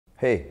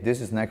Hey, this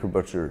is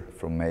Necrobutcher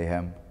from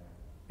Mayhem.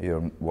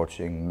 You're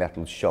watching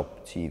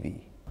Metalshop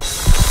TV.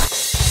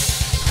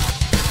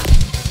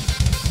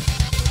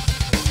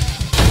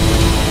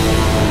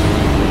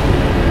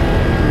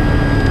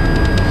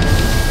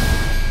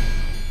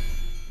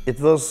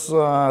 It was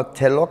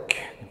Telok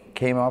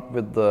came up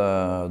with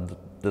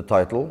the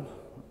title.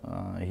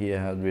 He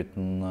had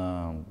written,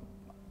 I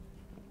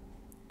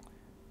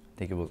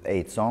think it was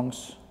 8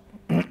 songs.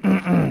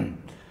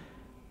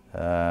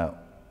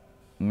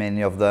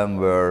 Many of them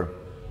were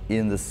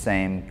in the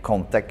same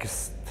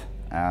context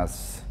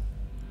as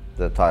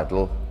the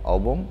title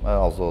album,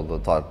 also the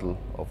title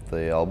of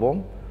the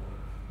album.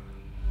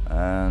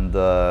 And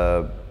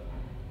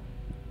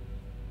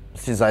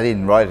since I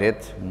didn't write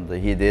it, and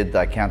he did,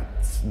 I can't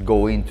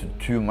go into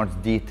too much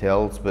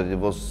details, but it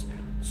was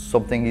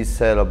something he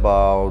said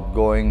about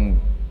going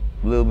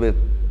a little bit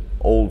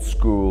old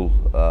school,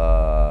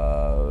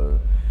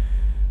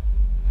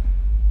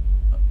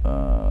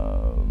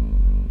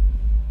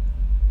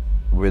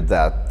 with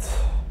that,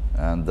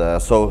 and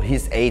so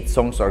his 8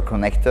 songs are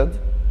connected.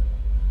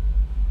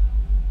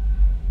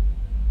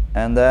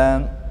 And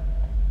then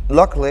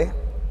luckily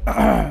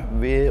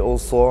we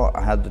also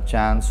had the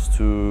chance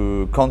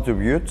to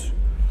contribute.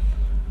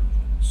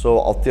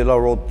 So Attila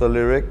wrote the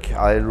lyric,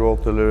 I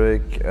wrote the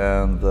lyric,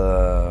 and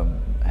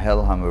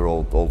Hellhammer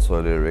wrote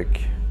also a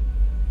lyric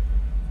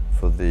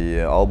for the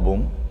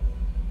album.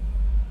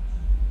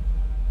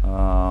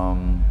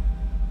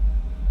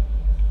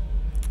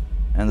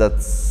 And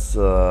that's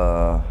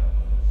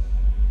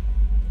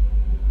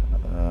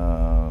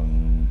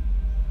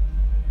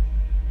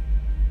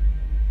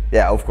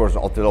yeah, of course,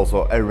 Attila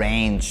also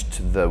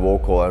arranged the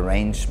vocal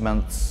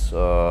arrangements.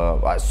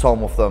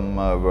 Some of them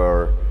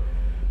were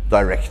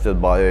directed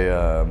by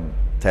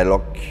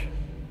Telok.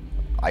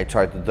 I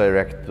tried to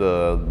direct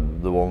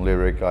the one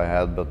lyric I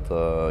had, but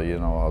you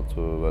know how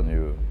to, when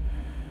you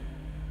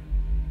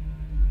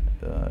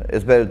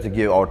it's better to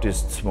give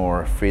artists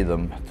more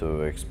freedom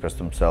to express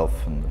themselves,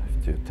 and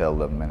if you tell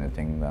them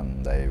anything,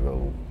 then they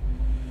will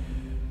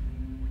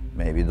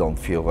maybe don't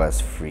feel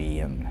as free,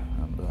 and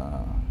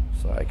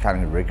so I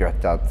kind of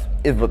regret that.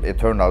 It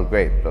turned out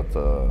great, but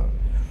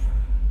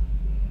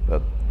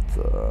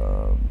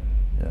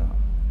yeah.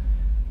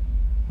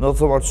 Not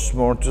so much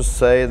more to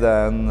say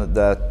than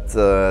that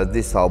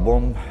this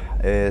album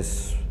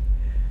is,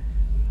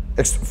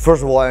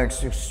 first of all, I'm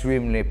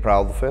extremely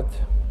proud of it.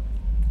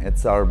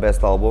 It's our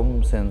best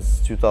album since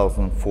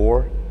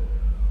 2004.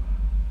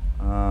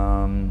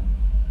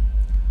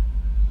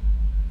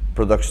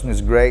 Production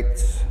is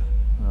great.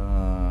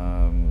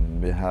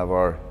 We have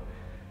our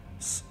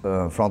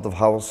front of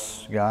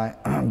house guy,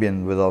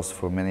 been with us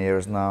for many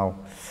years now.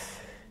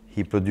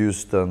 He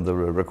produced and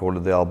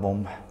recorded the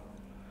album.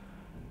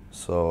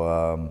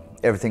 So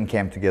everything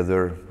came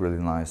together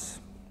really nice.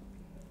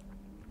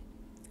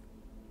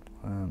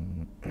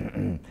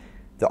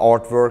 The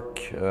artwork,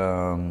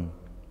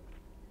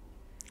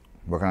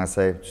 what can I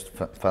say? Just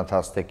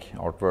fantastic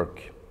artwork.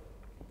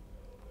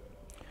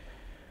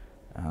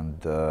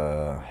 And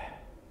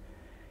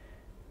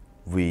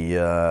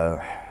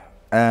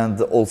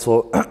and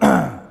also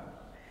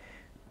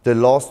the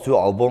last 2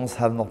 albums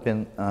have not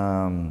been,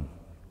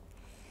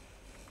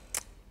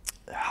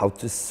 how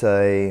to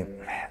say,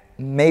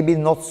 maybe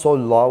not so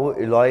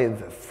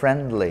live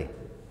friendly,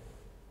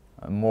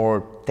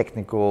 more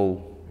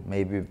technical,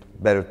 maybe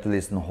better to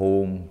listen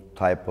home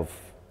type of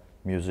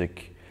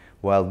music,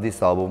 while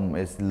this album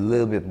is a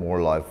little bit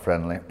more live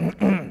friendly.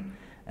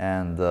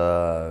 And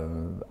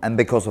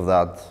because of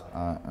that,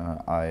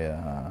 I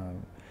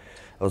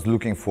was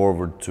looking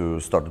forward to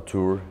start a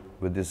tour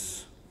with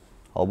this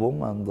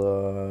album, and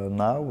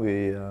now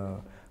we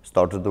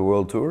started the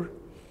world tour.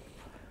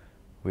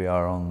 We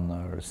are on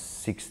our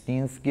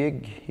 16th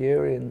gig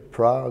here in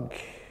Prague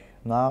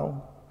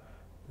now,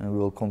 and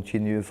we'll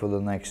continue for the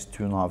next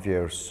 2.5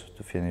 years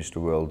to finish the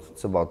world.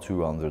 It's about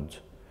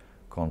 200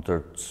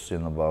 concerts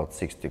in about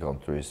 60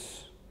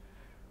 countries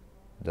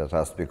that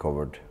has to be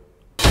covered.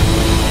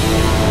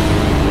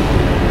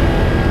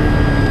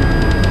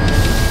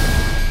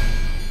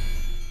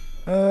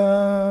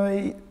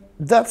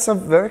 That's a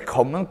very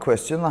common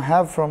question I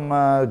have from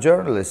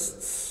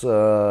journalists.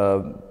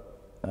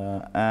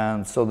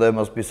 And so there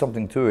must be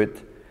something to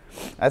it.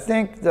 I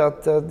think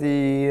that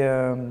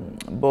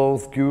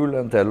both Gul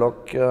and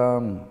Telok,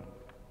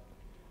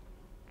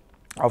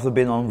 after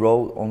being on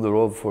the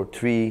road for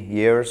 3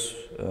 years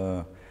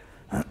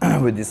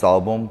with this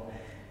album,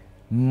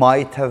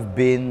 might have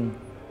been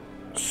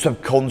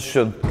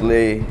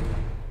subconsciously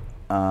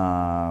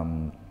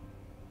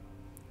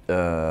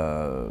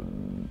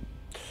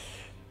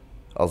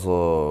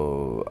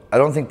also, I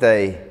don't think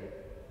they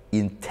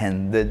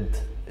intended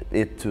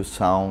it to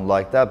sound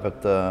like that,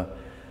 but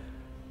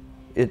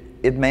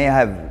it may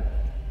have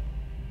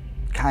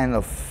kind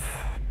of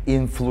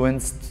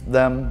influenced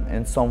them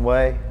in some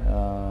way,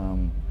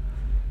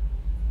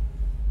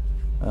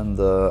 and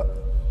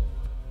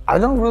I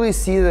don't really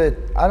see that.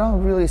 I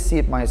don't really see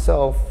it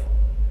myself.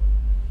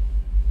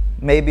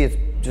 Maybe it's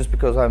just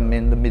because I'm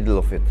in the middle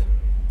of it.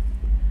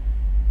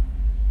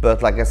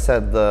 But like I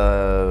said,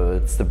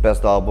 it's the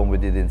best album we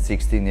did in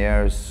 16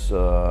 years.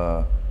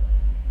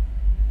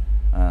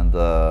 And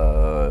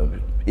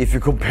if you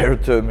compare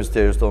it to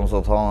Mysterious Stones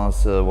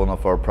Satanas, one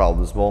of our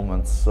proudest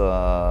moments,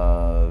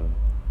 I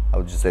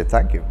would just say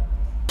thank you.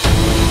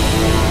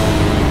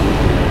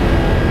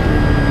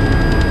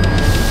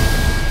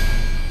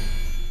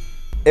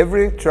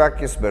 Every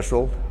track is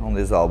special on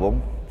this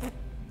album.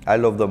 I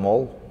love them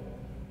all.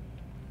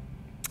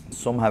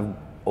 Some have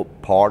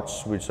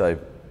parts which I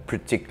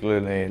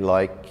particularly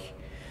like.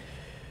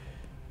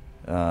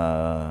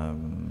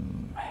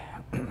 Some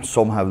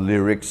have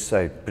lyrics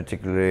I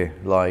particularly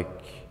like.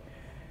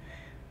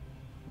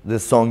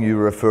 This song you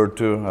referred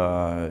to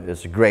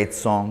is a great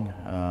song,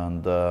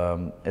 and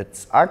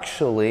it's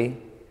actually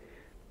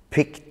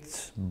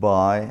picked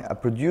by a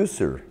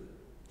producer.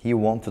 He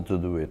wanted to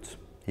do it.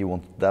 He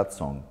wanted that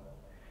song.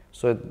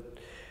 And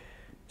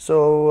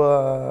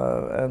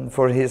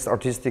for his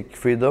artistic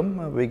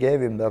freedom, we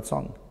gave him that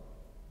song,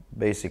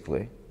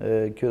 basically.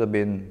 It could have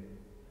been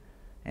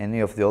any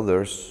of the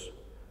others.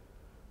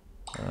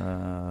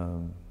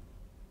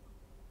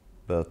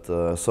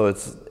 So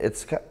it's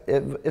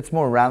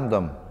more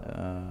random.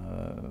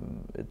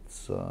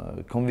 It's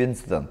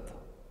coincident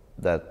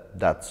that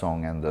that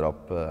song ended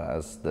up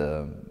as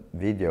the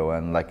video,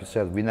 and like you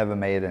said, we never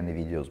made any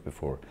videos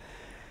before,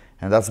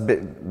 and that's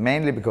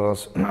mainly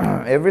because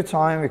every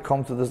time we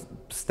come to the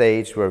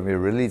stage where we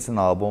release an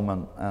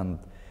album and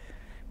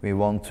we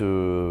want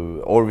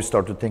to, or we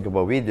start to think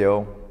about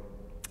video,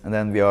 and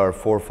then we are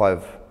 4 or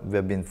 5. We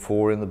have been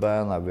 4 in the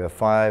band, now we are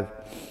 5.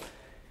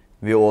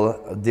 We all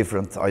have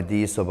different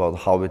ideas about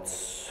how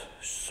it's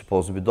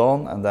supposed to be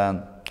done, and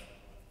then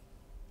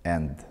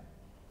end,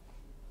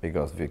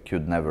 because we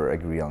could never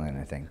agree on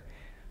anything.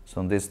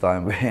 So this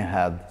time we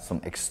had some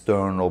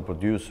external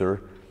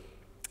producer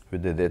who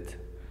did it.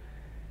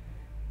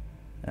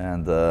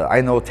 And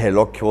I know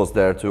Telok was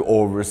there to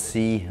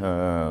oversee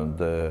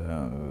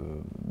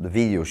the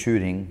video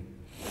shooting,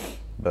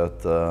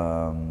 but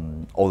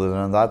other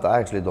than that, I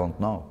actually don't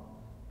know.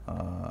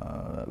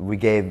 We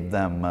gave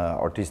them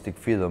artistic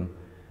freedom,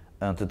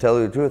 and to tell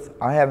you the truth,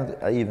 I haven't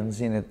even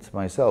seen it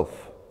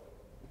myself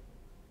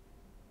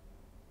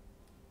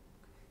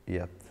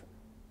yet.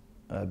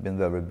 I've been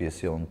very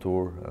busy on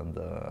tour, and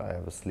I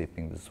have a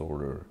sleeping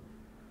disorder,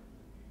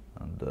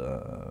 and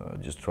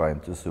just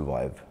trying to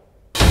survive.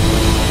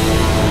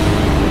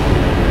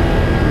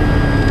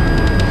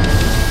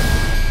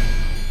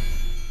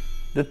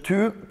 The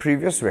 2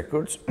 previous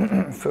records,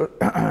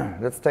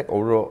 let's take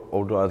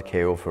Ordo ad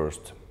Chaos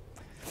first.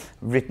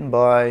 Written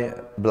by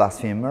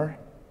Blasphemer,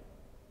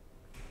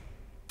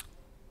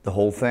 the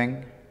whole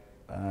thing.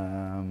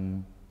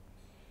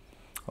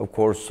 Of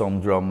course,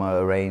 some drum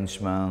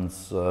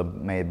arrangements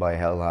made by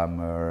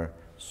Hellhammer,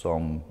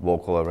 some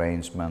vocal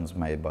arrangements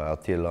made by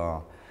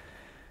Attila,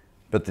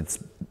 but it's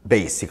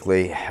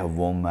basically a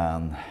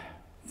one-man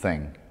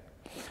thing.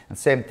 And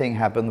same thing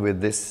happened with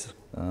this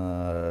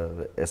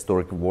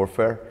Historic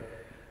Warfare.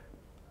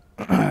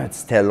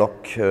 It's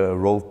Telok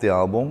wrote the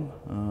album.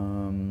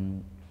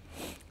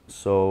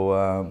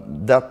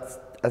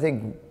 I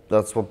think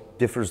that's what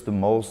differs the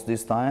most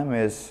this time,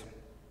 is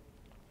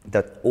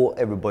that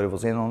everybody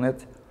was in on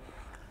it.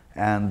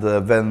 And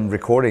when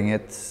recording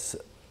it,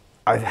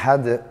 I've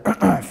had the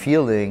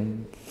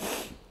feeling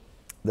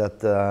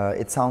that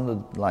it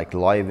sounded like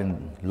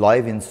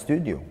live in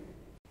studio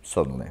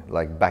suddenly,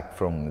 like back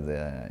from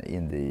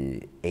in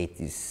the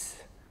 80s.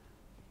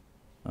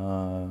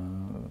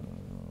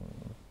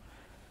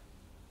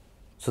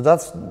 So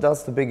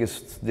that's the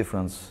biggest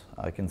difference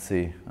I can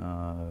see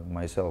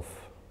myself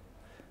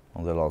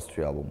on the last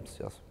 3 albums.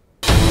 Yes.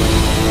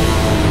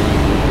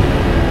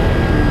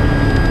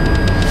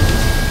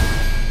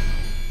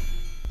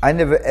 I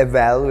never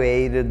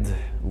evaluated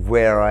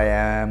where I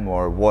am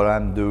or what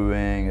I'm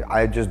doing.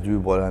 I just do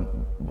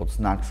what's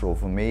natural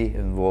for me,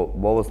 and what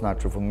was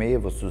natural for me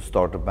was to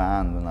start a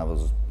band when I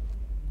was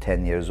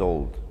 10 years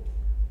old,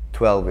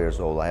 12 years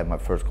old. I had my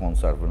first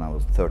concert when I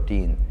was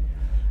 13.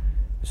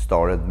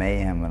 Started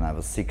Mayhem when I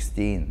was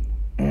 16.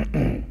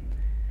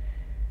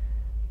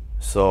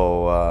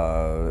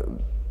 So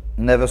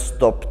never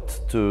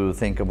stopped to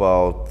think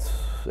about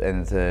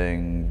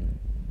anything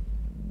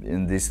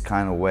in this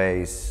kind of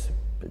ways.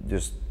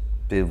 Just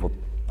did what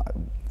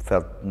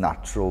felt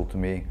natural to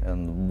me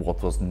and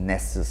what was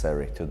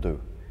necessary to do.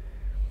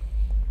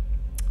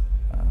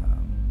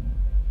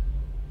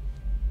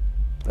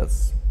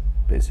 That's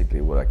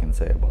basically what I can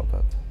say about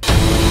that.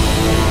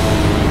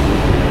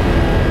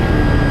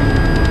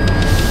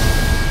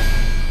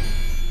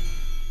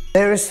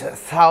 There is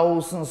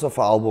thousands of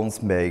albums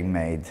being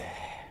made,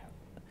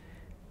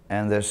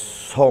 and there's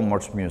so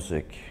much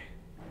music.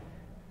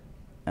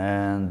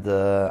 And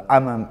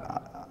I'm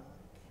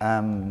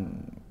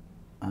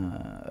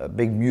a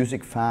big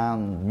music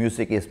fan.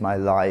 Music is my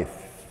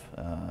life.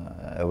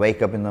 I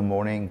wake up in the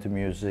morning to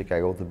music. I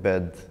go to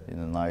bed in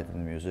the night to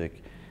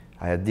music.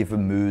 I have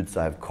different moods.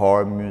 I have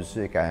car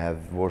music. I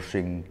have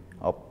washing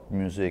up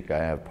music. I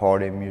have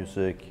party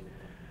music,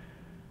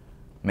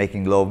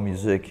 making love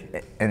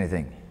music,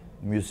 anything.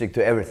 music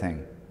to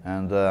everything.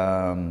 And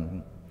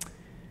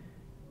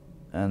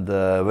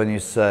when you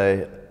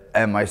say,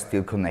 am I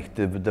still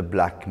connected with the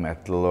black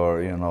metal,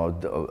 or you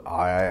know,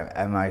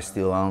 am I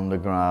still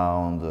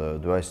underground?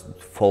 Do I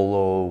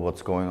follow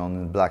what's going on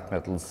in the black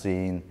metal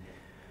scene?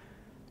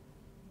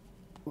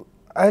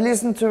 I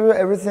listen to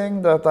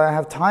everything that I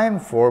have time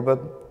for,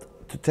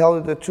 but to tell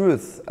you the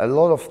truth, a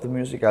lot of the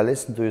music I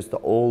listen to is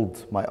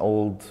my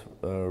old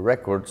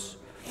records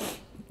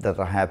that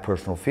I have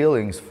personal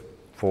feelings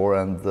for,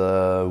 and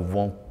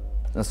won't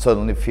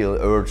suddenly feel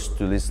urged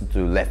to listen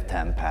to Left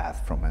Hand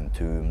Path from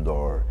Entombed,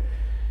 or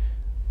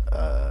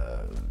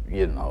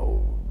you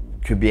know,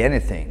 could be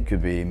anything.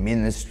 Could be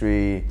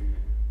Ministry,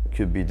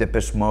 could be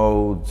Depeche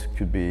Mode,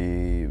 could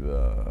be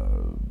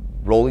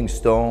Rolling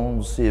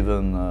Stones,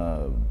 even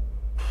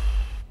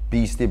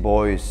Beastie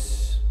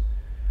Boys.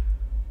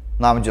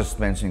 Now I'm just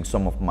mentioning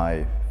some of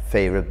my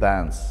favorite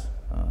bands.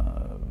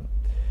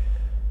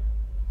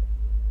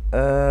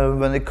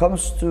 When it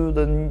comes to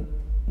the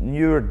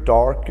newer,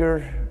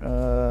 darker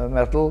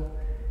metal,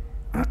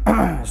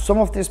 some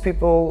of these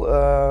people,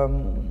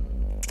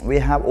 we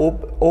have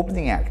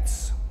opening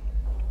acts.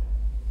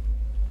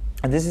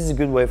 And this is a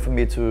good way for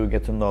me to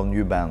get to know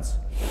new bands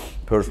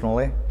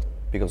personally,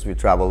 because we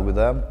travel with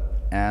them,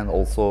 and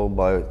also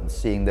by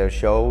seeing their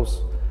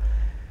shows.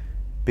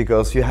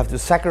 Because you have to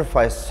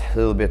sacrifice a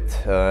little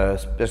bit,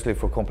 especially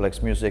for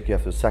complex music, you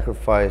have to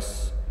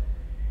sacrifice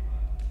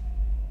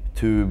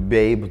to be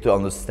able to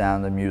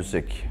understand the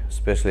music,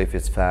 especially if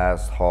it's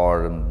fast,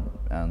 hard,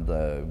 and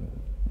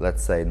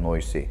let's say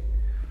noisy.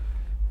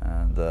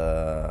 And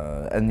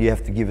you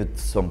have to give it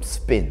some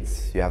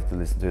spins. You have to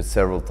listen to it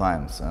several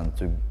times, and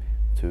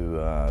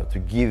to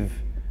give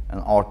an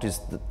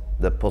artist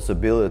the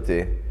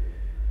possibility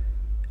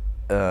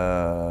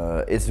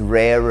is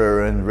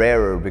rarer and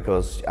rarer,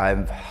 because I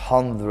have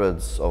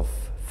hundreds of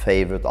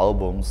favorite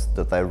albums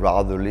that I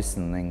rather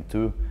listening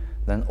to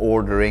than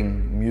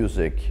ordering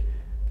music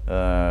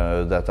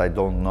that I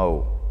don't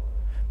know.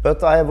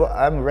 But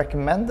I'm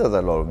recommended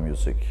a lot of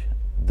music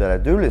that I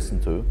do listen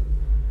to.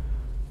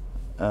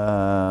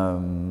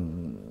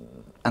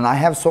 And I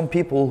have some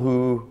people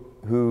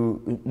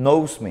who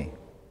knows me.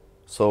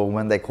 So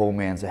when they call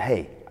me and say,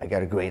 hey, I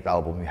got a great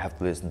album, you have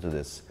to listen to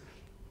this.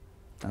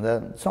 And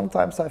then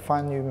sometimes I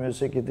find new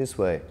music in this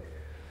way.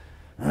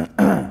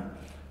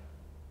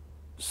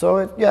 So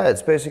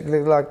it's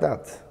basically like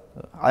that.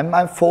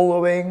 I'm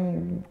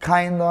following,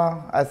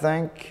 kinda, I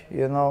think,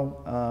 you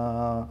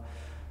know,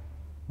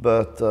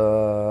 but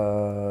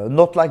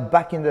not like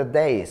back in the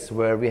days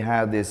where we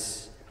had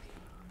this,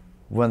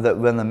 when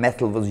the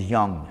metal was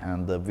young,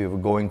 and we were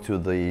going to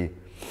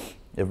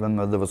I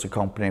remember there was a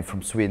company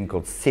from Sweden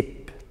called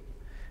Zip.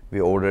 We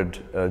ordered,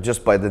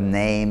 just by the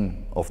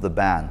name of the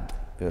band,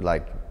 we were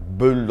like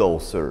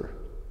Bulldozer.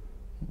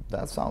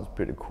 That sounds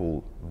pretty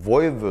cool.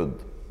 Voivod,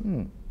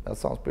 that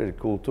sounds pretty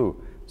cool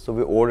too. So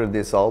we ordered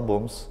these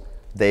albums,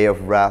 Day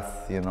of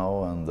Wrath, you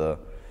know, and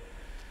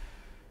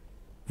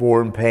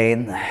War and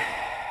Pain,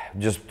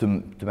 just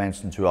to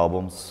mention two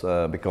albums,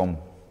 become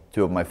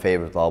two of my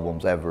favorite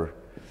albums ever.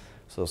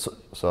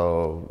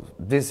 So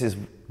this is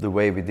the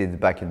way we did it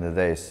back in the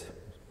days.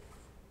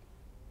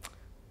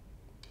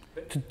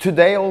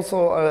 Today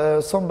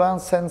also some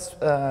bands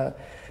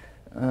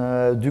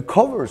do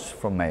covers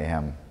from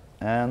Mayhem,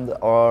 and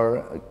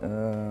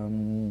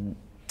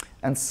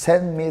and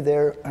send me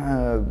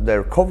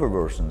their cover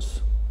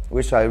versions,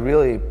 which I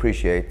really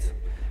appreciate,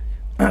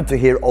 to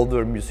hear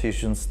other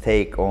musicians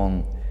take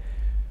on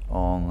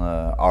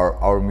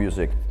our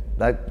music.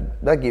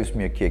 That gives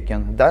me a kick,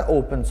 and that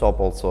opens up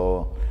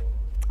also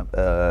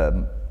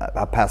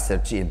a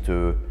passage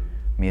into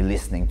me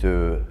listening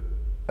to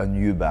a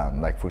new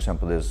band. Like, for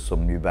example, there's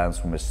some new bands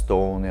from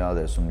Estonia,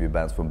 there's some new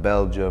bands from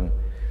Belgium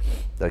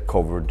that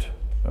covered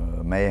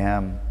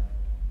Mayhem,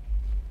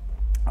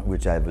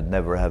 which I would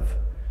never have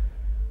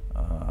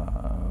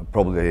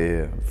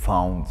probably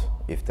found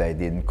if they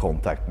didn't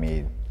contact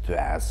me to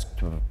ask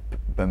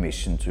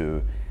permission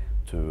to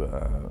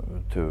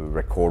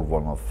record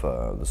one of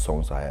the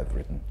songs I have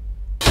written.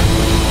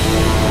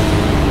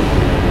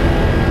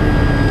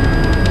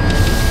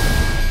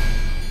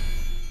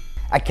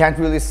 I can't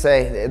really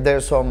say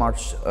there's so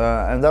much,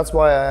 and that's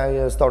why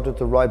I started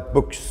to write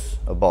books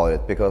about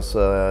it, because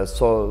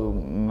so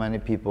many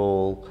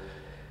people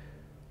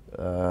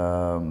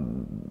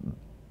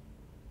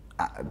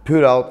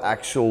put out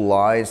actual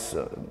lies,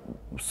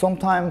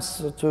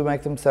 sometimes to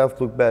make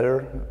themselves look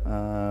better,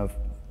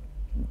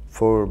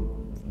 for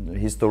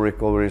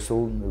historical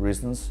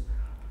reasons,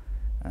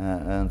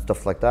 and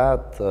stuff like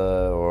that,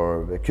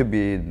 or it could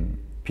be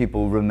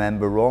people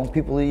remember wrong.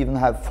 People even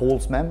have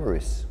false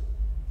memories.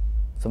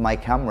 So my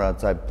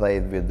comrades I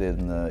played with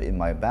in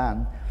my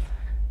band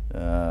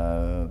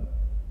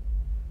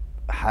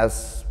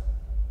has,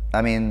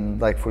 I mean,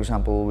 like, for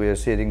example, we are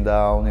sitting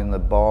down in a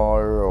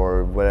bar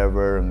or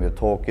whatever, and we're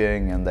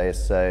talking, and they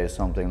say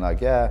something like,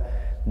 yeah,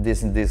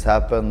 this and this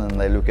happened, and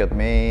they look at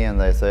me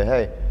and they say,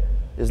 hey,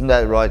 isn't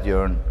that right,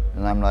 Jørn?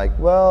 And I'm like,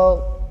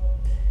 well,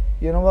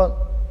 you know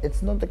what,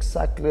 it's not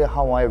exactly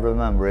how I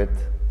remember it.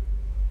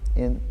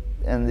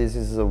 And this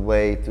is a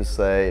way to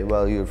say,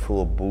 well, you're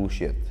full of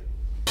bullshit.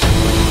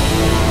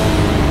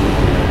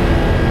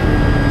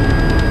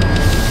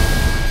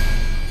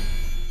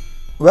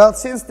 Well,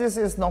 since this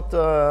is not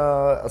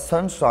a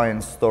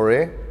sunshine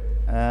story,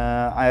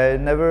 I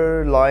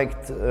never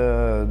liked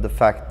the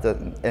fact that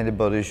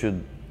anybody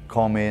should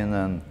come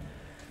in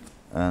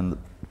and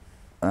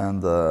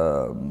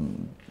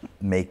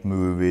make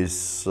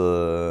movies,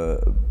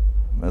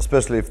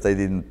 especially if they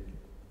didn't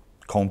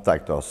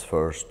contact us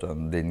first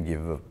and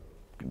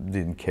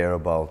didn't care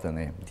about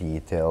any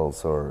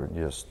details or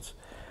just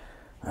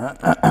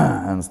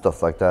and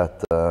stuff like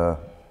that.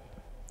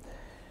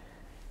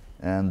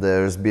 And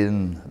there's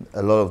been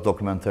a lot of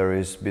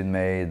documentaries been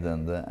made,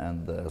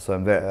 and so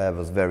I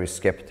was very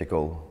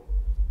skeptical,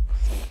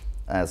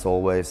 as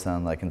always.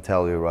 And I can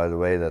tell you right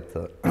away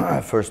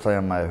that first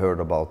time I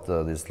heard about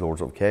this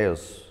Lords of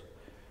Chaos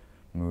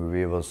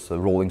movie was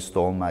Rolling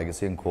Stone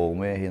magazine called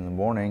me in the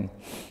morning.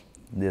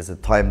 There's a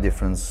time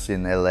difference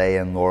in LA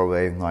and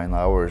Norway, 9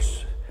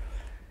 hours.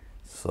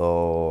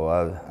 So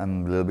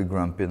I'm a little bit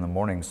grumpy in the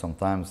morning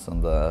sometimes,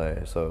 and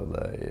so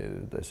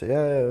they say,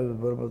 yeah,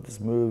 what about this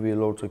movie,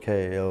 Lords of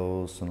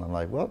Chaos? And I'm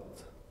like, what? What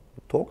are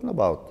you talking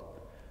about?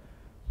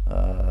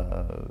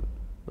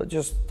 But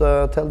just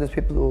tell these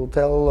people,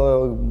 tell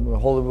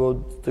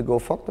Hollywood to go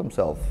fuck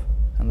themselves.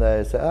 And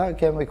they say,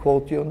 can we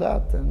quote you on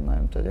that? And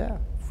I said, yeah,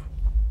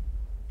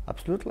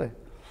 absolutely.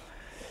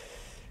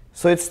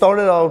 So it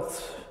started out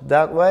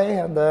that way,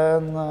 and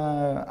then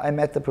I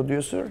met the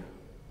producer.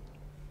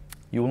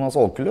 Jonas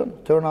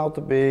Åkerlund turned out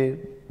to be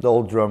the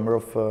old drummer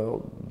of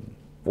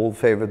old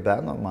favorite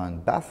band of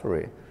mine,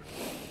 Bathory.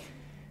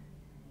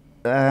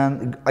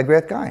 And a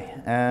great guy,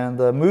 and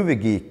a movie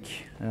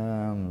geek,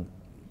 and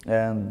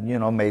you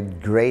know,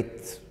 made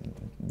great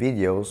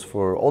videos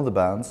for all the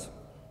bands.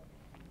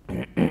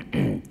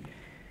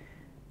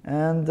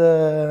 And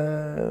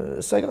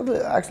so I got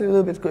actually a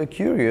little bit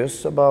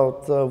curious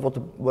about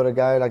what a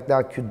guy like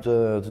that could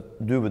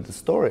do with the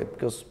story,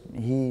 because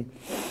he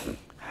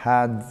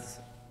had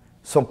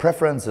some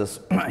preferences.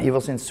 He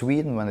was in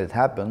Sweden when it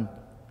happened,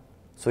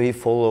 so he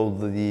followed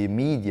the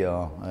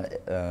media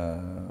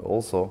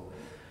also.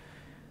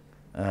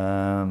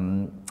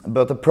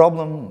 But the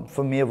problem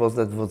for me was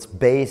that it was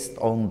based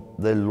on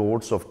the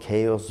Lords of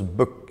Chaos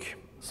book.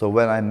 So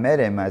when I met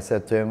him, I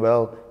said to him,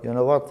 well, you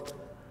know what?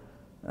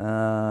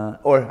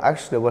 Or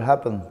actually what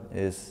happened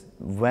is,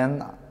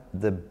 when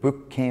the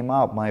book came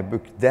out, my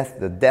book,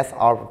 The Death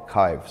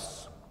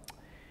Archives,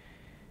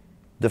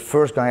 the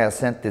first guy I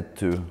sent it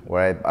to,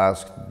 where I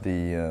asked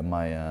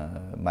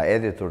my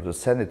editor to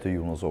send it to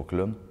Jonas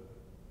Åkerlund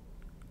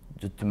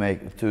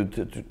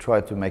to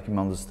try to make him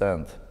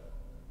understand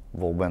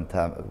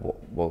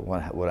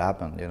what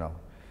happened, you know.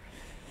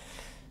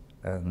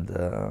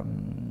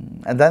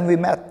 And then we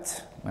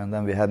met, and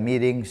then we had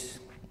meetings,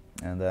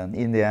 and then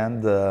in the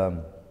end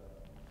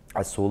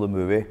I saw the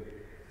movie,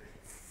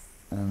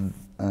 and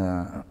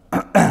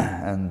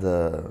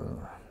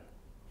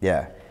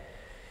yeah.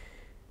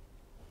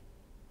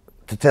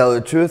 To tell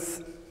the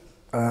truth,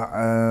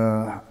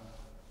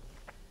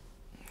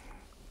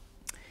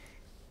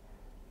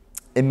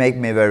 it made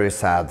me very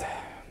sad.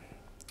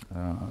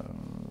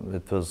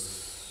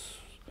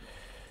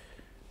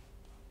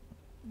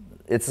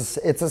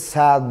 It's a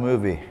sad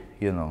movie,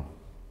 you know.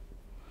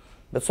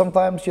 But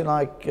sometimes you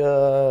like,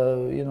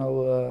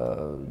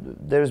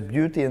 there's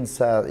beauty in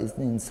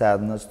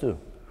sadness too,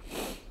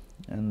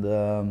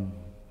 and.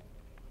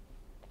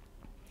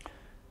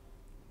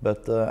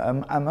 But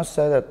I must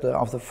say that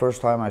after the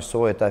first time I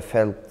saw it, I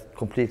felt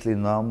completely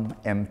numb,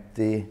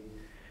 empty,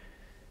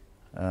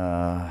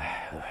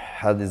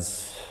 had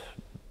this,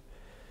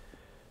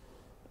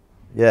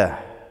 yeah,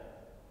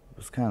 it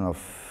was kind of,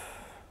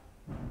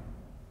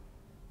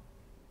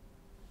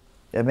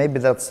 yeah, maybe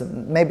that's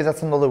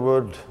another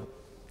word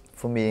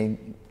for me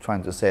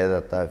trying to say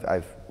that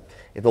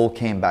it all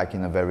came back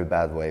in a very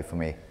bad way for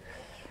me.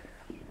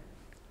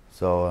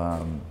 So.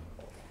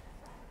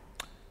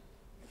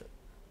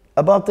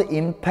 About the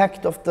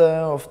impact of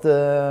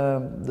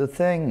the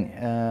thing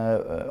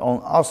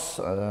on us,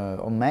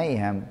 on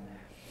Mayhem,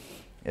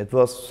 it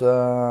was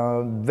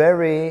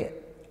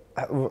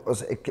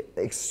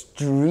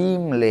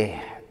extremely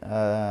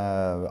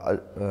a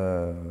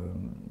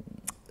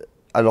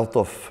lot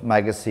of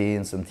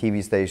magazines and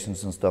TV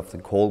stations and stuff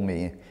that called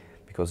me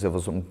because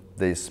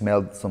they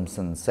smelled some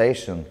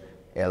sensation.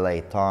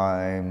 LA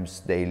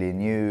Times, Daily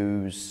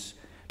News,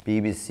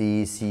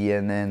 BBC,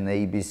 CNN,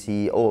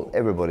 ABC,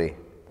 everybody.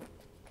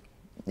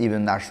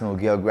 Even National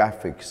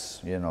Geographics,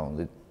 you know,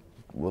 it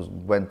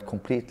went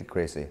completely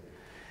crazy. And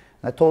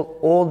I told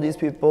all these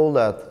people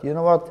that, you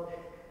know what,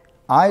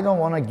 I don't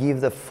want to give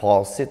the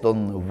facet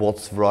on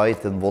what's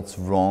right and what's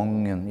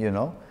wrong, and you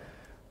know,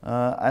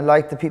 I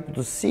like the people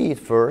to see it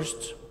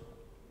first,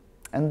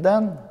 and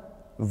then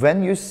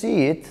when you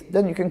see it,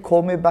 then you can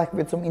call me back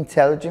with some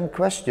intelligent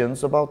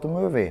questions about the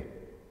movie.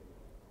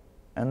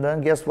 And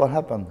then guess what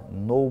happened?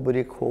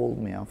 Nobody called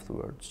me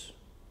afterwards.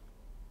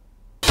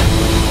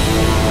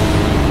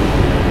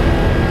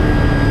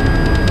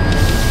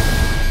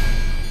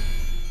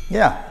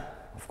 Yeah,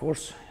 of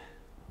course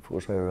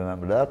I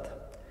remember that.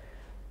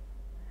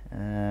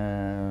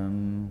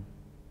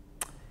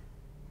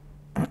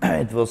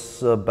 It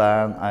was a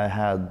band I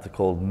had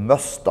called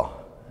Musta,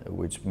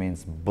 which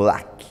means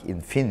black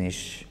in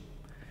Finnish.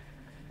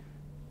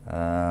 We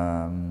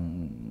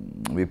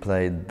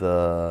played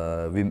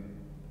a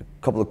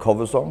couple of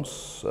cover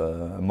songs,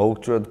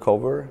 Motörhead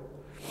cover,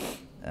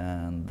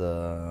 and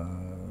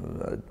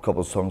a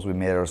couple of songs we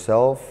made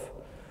ourselves.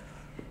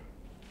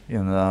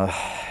 You know,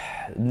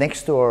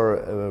 next to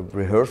our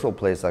rehearsal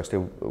place, actually,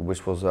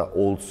 which was an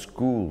old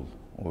school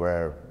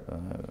where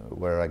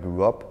I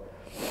grew up,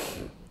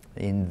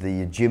 in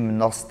the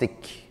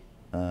gymnastic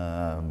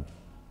room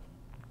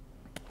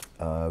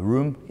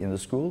in the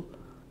school,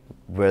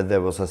 where there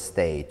was a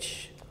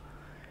stage,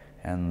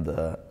 and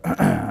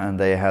and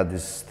they had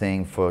this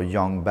thing for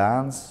young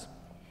bands,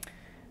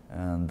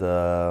 and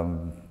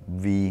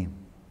we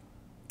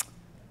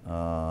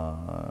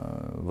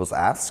was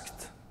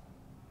asked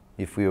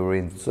if we were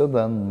interested,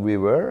 and we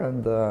were,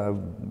 and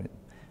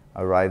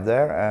arrived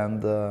there,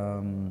 and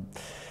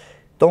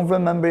don't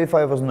remember if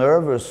I was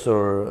nervous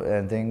or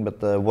anything,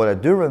 but what I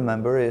do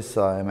remember is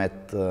I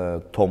met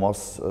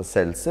Thomas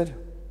Seltzer,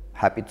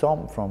 Happy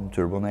Tom from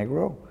Turbo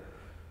Negro,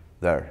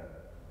 there.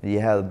 He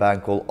had a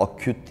band called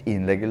Akut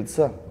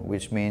Innleggelse,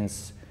 which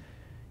means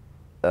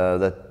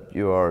that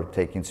you are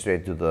taken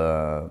straight to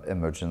the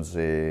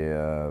emergency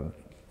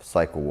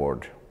psycho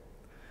ward.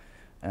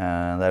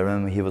 And I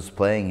remember he was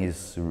playing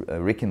his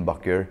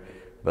Rickenbacker,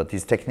 but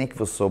his technique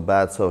was so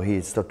bad, so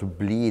he started to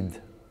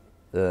bleed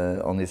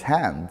on his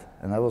hand.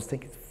 And I was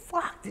thinking,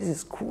 fuck, this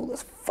is cool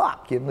as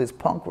fuck, you know, this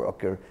punk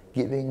rocker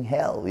giving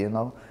hell, you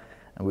know,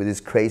 and with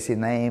his crazy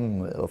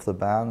name of the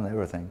band and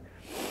everything.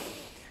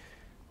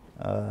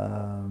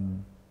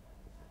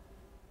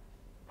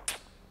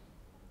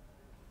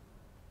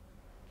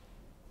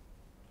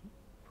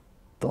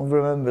 Don't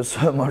remember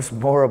so much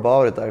more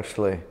about it,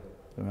 actually.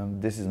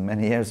 This is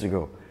many years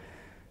ago.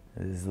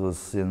 This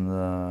was in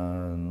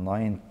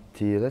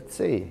 90, let's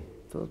see,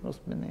 it must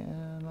have been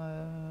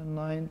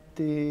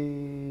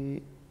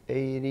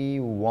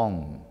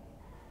 1981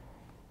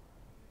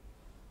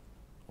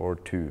 or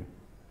 2,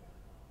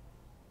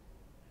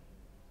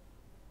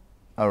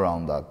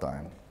 around that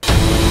time.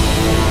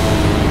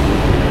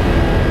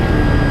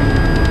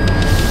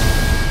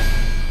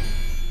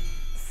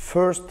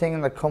 First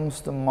thing that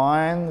comes to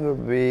mind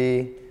would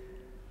be,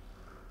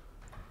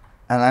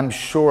 and I'm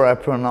sure I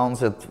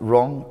pronounce it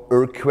wrong,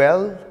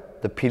 Urquell,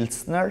 the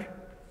Pilsner,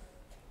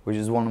 which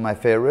is one of my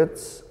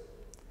favorites.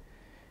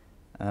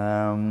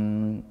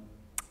 One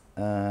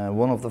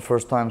of the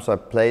first times I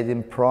played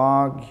in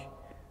Prague,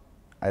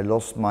 I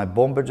lost my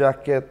bomber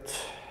jacket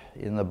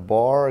in a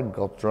bar,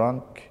 got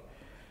drunk,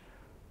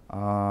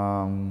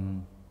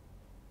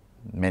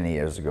 many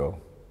years ago.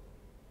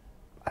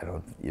 I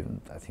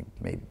think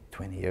maybe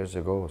 20 years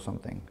ago or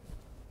something.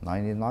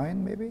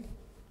 99 maybe?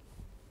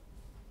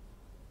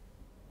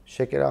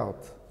 Check it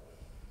out.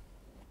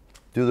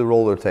 Do the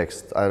roller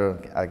text.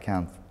 I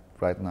can't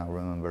right now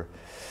remember.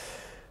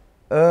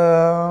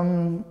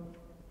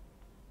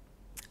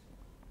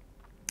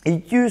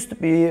 It used to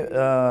be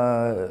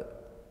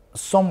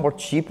somewhat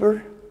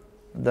cheaper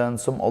than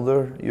some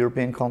other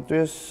European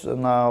countries.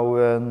 Now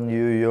when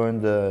you join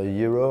the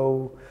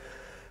Euro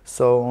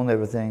zone,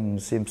 everything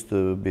seems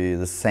to be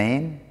the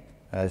same.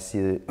 I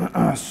see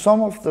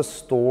some of the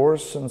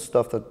stores and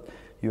stuff that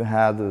you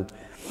had,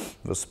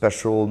 the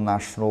special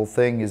national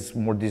thing, is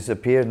more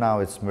disappeared now.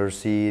 It's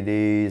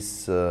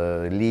Mercedes,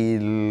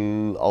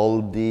 Lidl,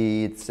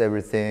 Aldi, it's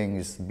everything,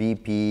 it's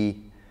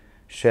BP,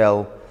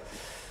 Shell.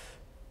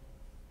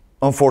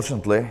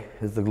 Unfortunately,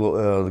 it's the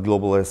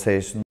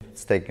globalization.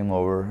 It's taken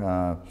over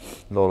a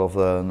lot of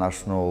the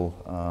national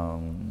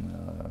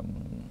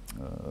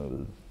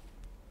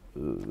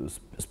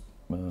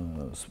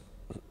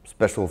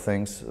special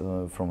things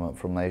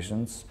from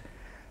nations.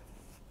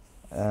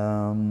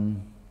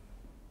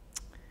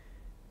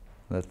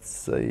 Let's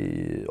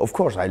say, of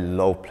course, I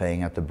love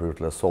playing at the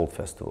Brutal Assault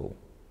Festival.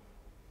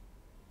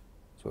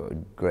 It's a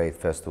great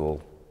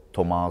festival.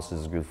 Thomas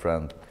is a good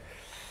friend.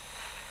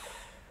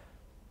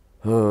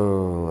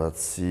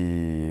 Let's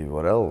see,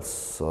 what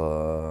else?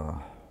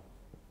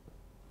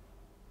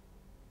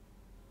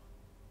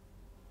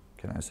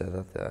 Can I say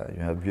that? Yeah,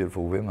 you have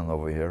beautiful women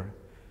over here.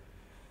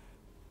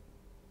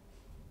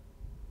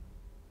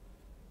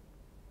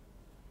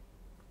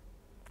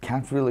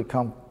 Can't really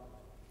come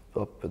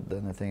up with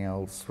anything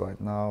else right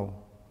now.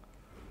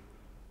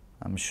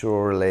 I'm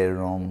sure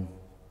later on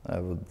I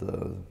would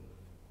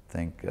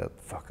think that,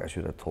 fuck, I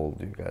should have told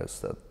you guys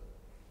that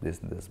this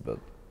and this, but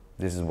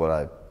this is what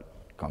I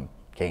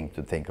came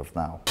to think of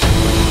now.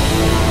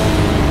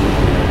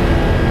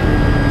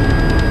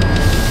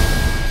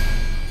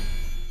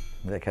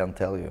 I can't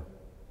tell you.